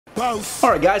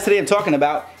Alright guys, today I'm talking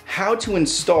about how to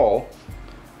install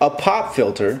a pop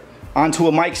filter onto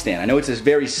a mic stand. I know it's a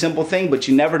very simple thing, but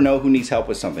you never know who needs help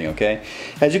with something, okay?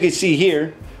 As you can see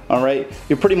here, alright,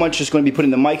 you're pretty much just going to be putting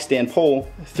the mic stand pole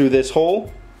through this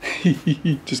hole.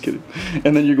 Just kidding.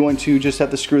 And then you're going to just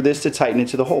have to screw this to tighten it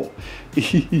to the hole.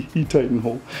 Tighten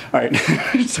hole. Alright,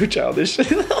 so childish.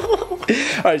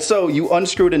 Alright, so you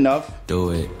unscrew it enough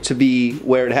to be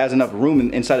where it has enough room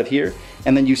inside of here,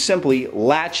 and then you simply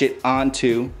latch it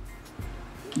onto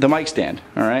the mic stand.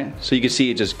 Alright, so you can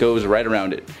see it just goes right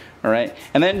around it. Alright,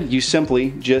 and then you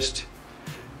simply just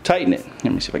tighten it.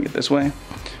 Let me see if I can get this way.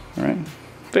 Alright,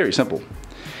 very simple.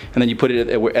 And then you put it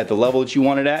at the level that you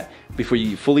want it at before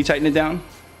you fully tighten it down.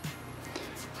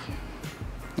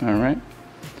 Alright.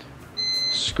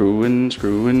 Screwing,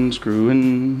 screwing,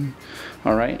 screwing.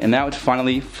 Alright, and now it's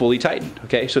finally fully tightened.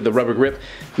 Okay, so the rubber grip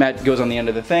mat goes on the end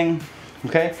of the thing.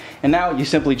 Okay, and now you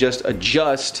simply just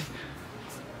adjust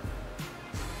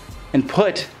and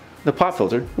put the pop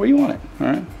filter where you want it.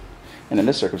 Alright, and in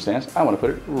this circumstance, I want to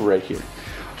put it right here.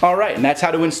 Alright, and that's how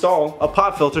to install a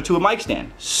pop filter to a mic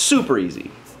stand. Super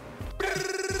easy.